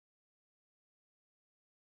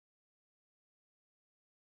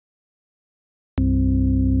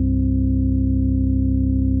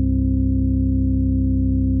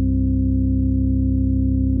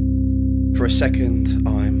a second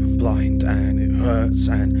I'm blind and it hurts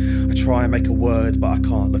and I try and make a word but I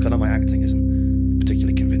can't. Look, I know my acting isn't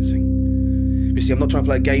particularly convincing. You see, I'm not trying to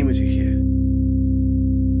play a game with you here.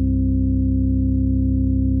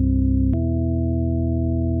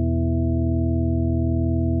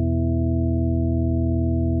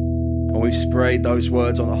 And we've sprayed those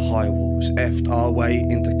words on the high walls, effed our way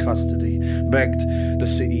into custody, begged the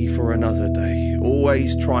city for another day,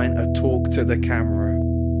 always trying to talk to the camera.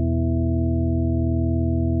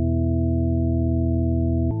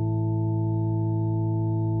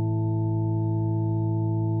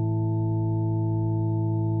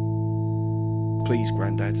 Please,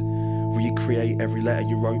 Granddad, recreate every letter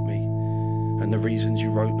you wrote me and the reasons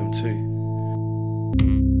you wrote them too.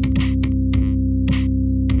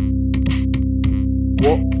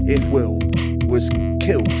 What if Will was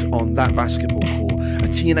killed on that basketball court? A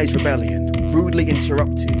teenage rebellion, rudely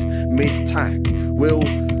interrupted mid-tack. Will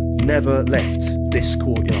never left this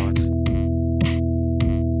courtyard.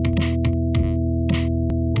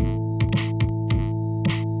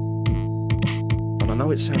 And I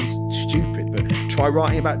know it sounds stupid, but try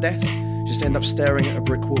writing about death, just end up staring at a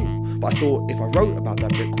brick wall. But I thought if I wrote about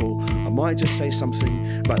that brick wall, I might just say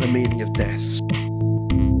something about the meaning of death.